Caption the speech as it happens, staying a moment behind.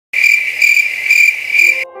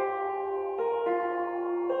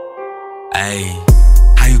Ayy,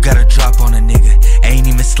 how you got a drop on a nigga? Ain't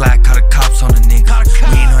even slide, call the cops on a nigga.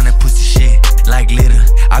 We ain't on that pussy shit like litter.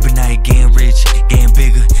 I been out here getting rich, getting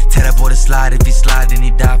bigger. Tell that boy to slide, if he slide then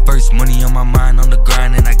he die first. Money on my mind, on the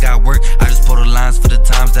grind and I got work. I just pull the lines for the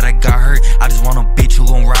times that I got hurt. I just want a bitch who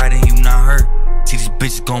gon' ride and you not hurt. See these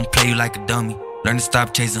bitches gon' play you like a dummy. Learn to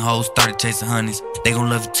stop chasing hoes, started chasing honeys. They gon'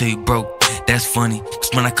 love you till you broke, that's funny.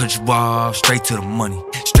 Cause when I cut you off, straight to the money.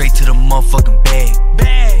 Straight to the motherfucking bag.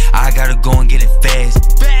 I gotta go and get it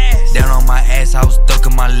fast. Down on my ass, I was stuck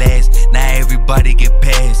in my last. Now everybody get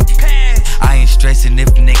passed. I ain't stressing if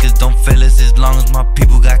niggas don't feel us as long as my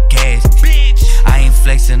people got cash. I ain't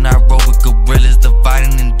flexing, I roll with gorillas,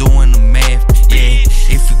 dividing and doing the math. Yeah,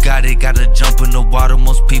 if you got it, gotta jump in the water.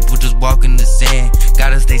 Most people just walk in the sand.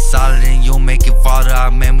 Gotta stay solid and you'll make it farther. I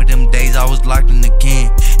remember them days I was locked in the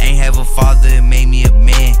can. Ain't have a father, it made me a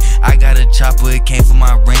man. I got a chopper, it came from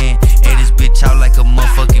my rent. Ate this bitch out like a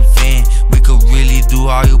motherfucking fan. We could really do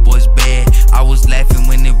all you boys bad. I was laughing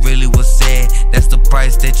when it really was sad. That's the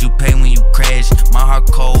price that you pay when you crash. My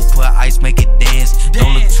heart cold, put ice, make it dance.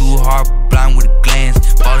 Don't look too hard, blind with a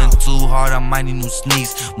glance. Ballin' too hard, I might need new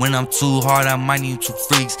sneaks. When I'm too hard, I might need two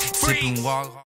freaks. Sippin' walk.